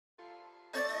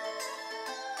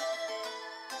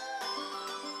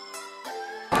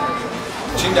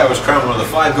Qingdao was crowned one of the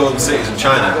 5 golden cities in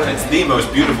China, and it's the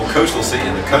most beautiful coastal city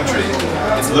in the country.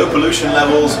 Its low pollution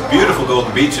levels, beautiful golden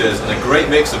beaches, and a great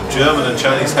mix of German and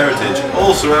Chinese heritage,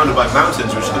 all surrounded by mountains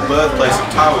which are the birthplace of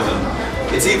Taoism.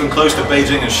 It's even close to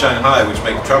Beijing and Shanghai, which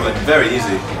make travelling very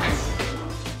easy.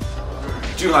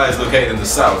 Zhuhai is located in the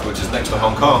south, which is next to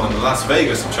Hong Kong and the Las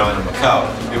Vegas of China and Macau.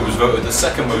 It was voted the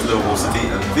second most livable city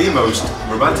and the most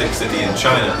romantic city in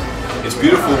China. It's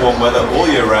beautiful warm weather all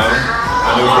year round,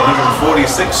 and over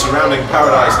 146 surrounding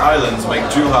paradise islands make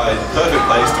Zhuhai the perfect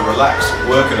place to relax,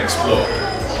 work and explore.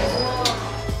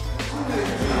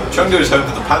 Chengdu is home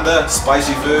to the panda,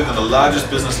 spicy food and the largest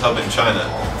business hub in China.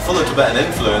 Full of Tibetan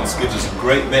influence gives us a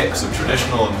great mix of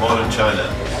traditional and modern China.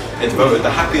 It's voted the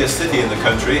happiest city in the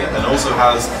country and also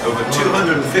has over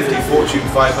 250 Fortune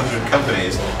 500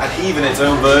 companies and even its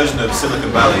own version of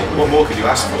Silicon Valley. What more could you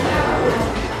ask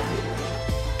for?